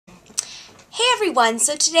Hey everyone,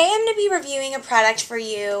 so today I'm going to be reviewing a product for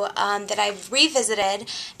you that I've revisited,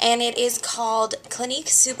 and it is called Clinique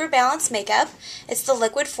Superbalanced Makeup. It's the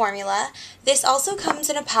liquid formula. This also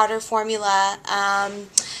comes in a powder formula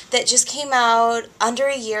that just came out under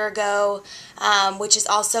a year ago, which is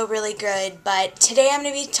also really good, but today I'm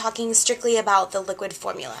going to be talking strictly about the liquid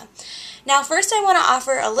formula. Now, first I want to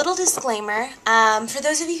offer a little disclaimer. For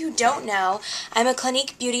those of you who don't know, I'm a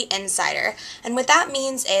Clinique Beauty Insider, and what that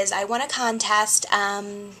means is I won a contest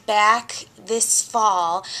back this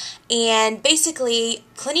fall, and basically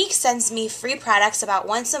Clinique sends me free products about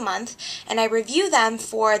once a month, and I review them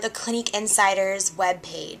for the Clinique Insider's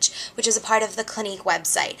webpage, which is a part of the Clinique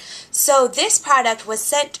website. So this product was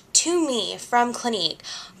sent to me from Clinique,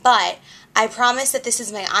 but I promise that this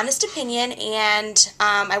is my honest opinion, and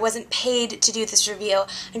I wasn't paid to do this review.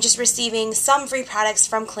 I'm just receiving some free products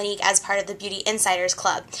from Clinique as part of the Beauty Insiders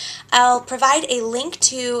Club. I'll provide a link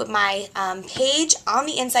to my page on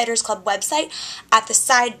the Insiders Club website at the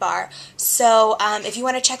sidebar. So if you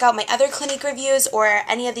want to check out my other Clinique reviews or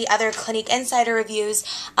any of the other Clinique Insider reviews,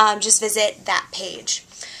 just visit that page.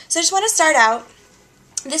 So I just want to start out.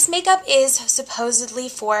 This makeup is supposedly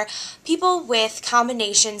for people with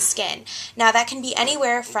combination skin. Now that can be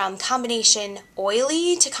anywhere from combination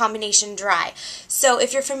oily to combination dry. So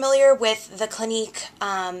if you're familiar with the Clinique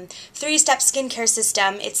 3-step skincare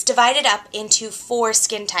system, it's divided up into 4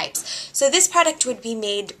 skin types. So this product would be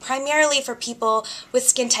made primarily for people with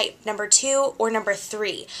skin type number 2 or number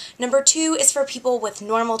 3. Number 2 is for people with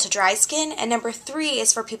normal to dry skin, and number 3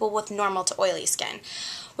 is for people with normal to oily skin.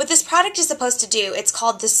 What this product is supposed to do, it's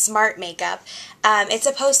called the Smart Makeup. It's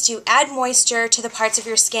supposed to add moisture to the parts of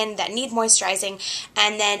your skin that need moisturizing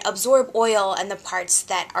and then absorb oil in the parts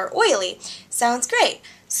that are oily. Sounds great.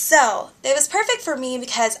 So, it was perfect for me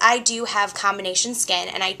because I do have combination skin,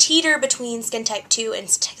 and I teeter between skin type 2 and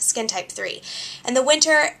skin type 3. In the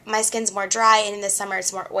winter, my skin's more dry, and in the summer,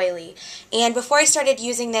 it's more oily. And before I started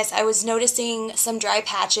using this, I was noticing some dry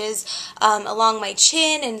patches along my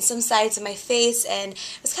chin and some sides of my face, and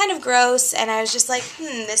it was kind of gross, and I was just like,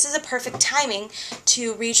 this is a perfect timing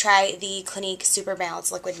to retry the Clinique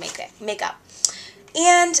Superbalanced Liquid Makeup.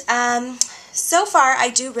 And so far, I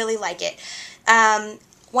do really like it.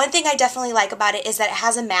 One thing I definitely like about it is that it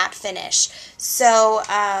has a matte finish. So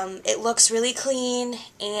it looks really clean,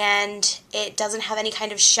 and it doesn't have any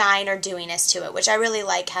kind of shine or dewiness to it, which I really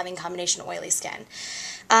like having combination oily skin.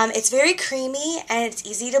 It's very creamy, and it's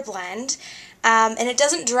easy to blend. And it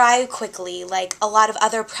doesn't dry quickly like a lot of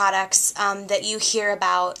other products that you hear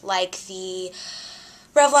about, like the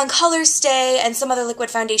Revlon Color Stay and some other liquid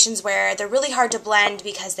foundations where they're really hard to blend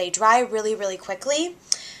because they dry really, really quickly.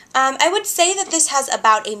 I would say that this has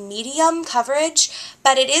about a medium coverage,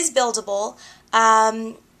 but it is buildable.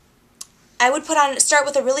 I would start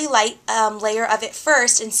with a really light layer of it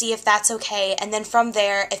first and see if that's okay, and then from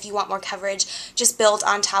there, if you want more coverage, just build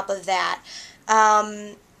on top of that.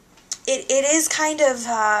 It is kind of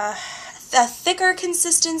a thicker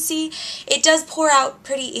consistency. It does pour out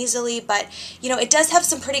pretty easily, but it does have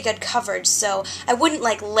some pretty good coverage, so I wouldn't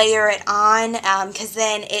like layer it on because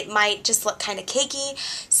then it might just look kind of cakey.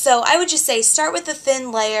 So I would just say start with a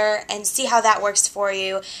thin layer and see how that works for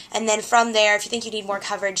you, and then from there, if you think you need more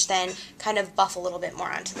coverage, then kind of buff a little bit more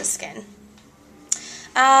onto the skin.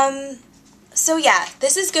 So yeah,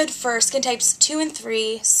 this is good for skin types 2 and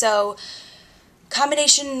 3, so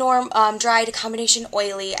combination dry to combination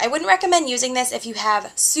oily. I wouldn't recommend using this if you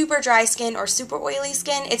have super dry skin or super oily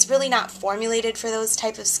skin. It's really not formulated for those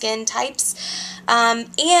type of skin types.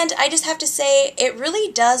 And I just have to say, it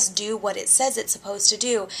really does do what it says it's supposed to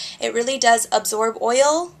do. It really does absorb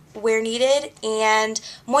oil where needed and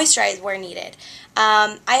moisturize where needed.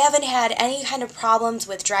 I haven't had any kind of problems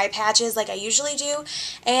with dry patches like I usually do,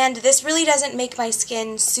 and this really doesn't make my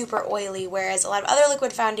skin super oily, whereas a lot of other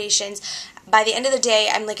liquid foundations, by the end of the day,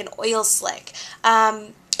 I'm like an oil slick.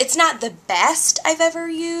 It's not the best I've ever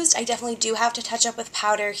used. I definitely do have to touch up with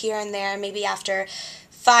powder here and there, maybe after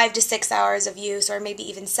 5 to 6 hours of use, or maybe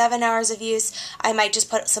even 7 hours of use. I might just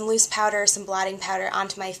put some loose powder, some blotting powder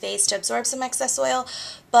onto my face to absorb some excess oil,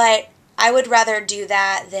 but I would rather do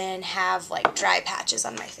that than have like dry patches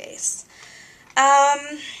on my face.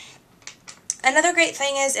 Another great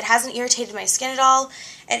thing is it hasn't irritated my skin at all.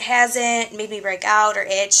 It hasn't made me break out or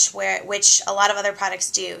itch, which a lot of other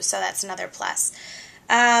products do, so that's another plus.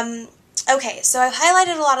 Okay, so I've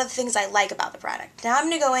highlighted a lot of the things I like about the product. Now I'm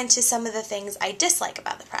going to go into some of the things I dislike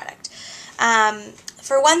about the product.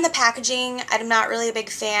 For one, the packaging, I'm not really a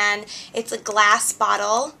big fan. It's a glass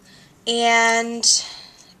bottle, and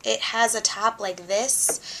it has a top like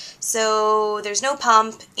this, so there's no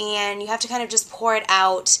pump, and you have to kind of just pour it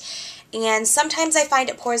out. And sometimes I find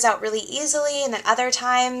it pours out really easily, and then other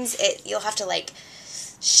times you'll have to like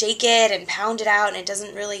shake it and pound it out, and it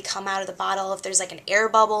doesn't really come out of the bottle if there's like an air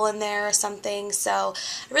bubble in there or something. So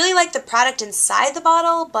I really like the product inside the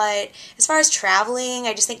bottle, but as far as traveling,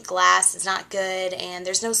 I just think glass is not good, and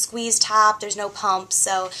there's no squeeze top, there's no pump,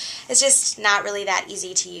 so it's just not really that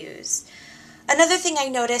easy to use. Another thing I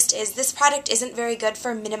noticed is this product isn't very good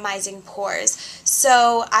for minimizing pores.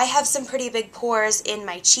 So I have some pretty big pores in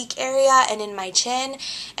my cheek area and in my chin,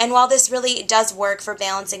 and while this really does work for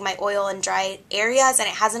balancing my oil and dry areas, and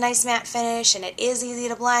it has a nice matte finish and it is easy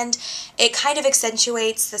to blend, it kind of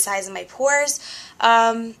accentuates the size of my pores.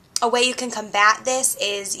 A way you can combat this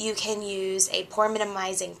is you can use a pore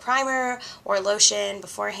minimizing primer or lotion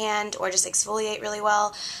beforehand, or just exfoliate really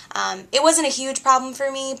well. It wasn't a huge problem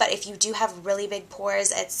for me, but if you do have really big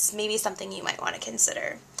pores, it's maybe something you might want to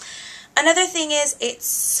consider. Another thing is it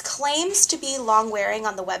claims to be long wearing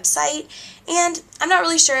on the website, and I'm not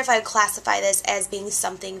really sure if I would classify this as being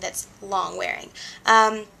something that's long wearing.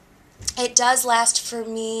 It does last for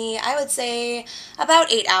me, I would say,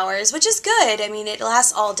 about 8 hours, which is good. I mean, it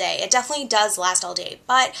lasts all day. It definitely does last all day,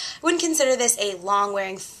 but I wouldn't consider this a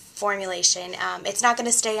long-wearing formulation. It's not going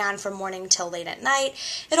to stay on from morning till late at night.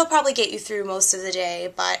 It'll probably get you through most of the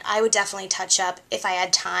day, but I would definitely touch up if I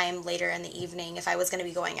had time later in the evening, if I was going to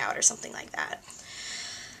be going out or something like that.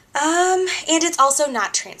 And it's also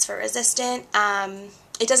not transfer resistant.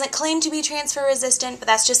 It doesn't claim to be transfer resistant, but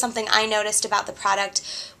that's just something I noticed about the product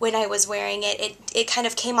when I was wearing it. It kind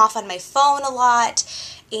of came off on my phone a lot,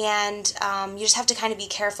 and you just have to kind of be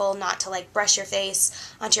careful not to like brush your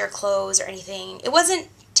face onto your clothes or anything. It wasn't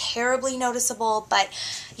terribly noticeable, but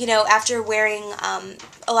you know, after wearing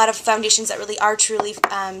a lot of foundations that really are truly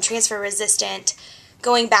transfer resistant,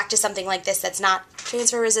 going back to something like this that's not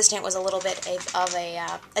transfer resistant was a little bit of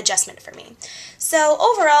a adjustment for me. So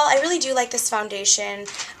overall, I really do like this foundation.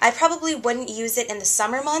 I probably wouldn't use it in the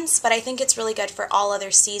summer months, but I think it's really good for all other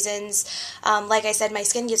seasons. Like I said, my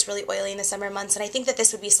skin gets really oily in the summer months, and I think that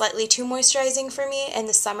this would be slightly too moisturizing for me in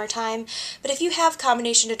the summertime. But if you have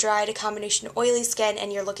combination to dry to combination to oily skin,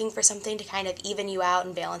 and you're looking for something to kind of even you out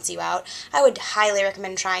and balance you out, I would highly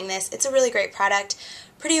recommend trying this. It's a really great product.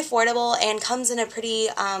 Pretty affordable, and comes in a pretty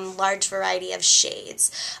large variety of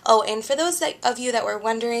shades. Oh, and for those of you that were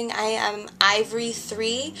wondering, I am Ivory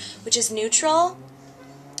 3, which is neutral,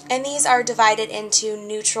 and these are divided into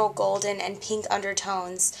neutral, golden, and pink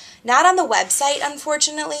undertones. Not on the website,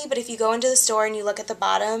 unfortunately, but if you go into the store and you look at the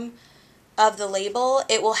bottom of the label,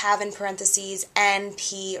 it will have in parentheses N,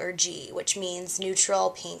 P, or G, which means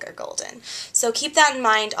neutral, pink, or golden. So keep that in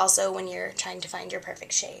mind also when you're trying to find your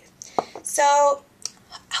perfect shade. So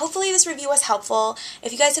hopefully this review was helpful.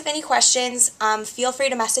 If you guys have any questions, feel free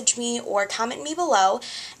to message me or comment me below.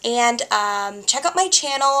 And check out my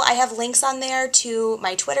channel. I have links on there to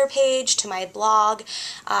my Twitter page, to my blog.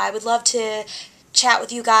 I would love to chat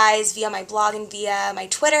with you guys via my blog and via my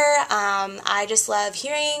Twitter. I just love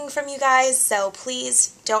hearing from you guys, so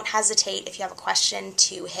please don't hesitate if you have a question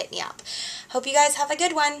to hit me up. Hope you guys have a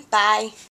good one. Bye.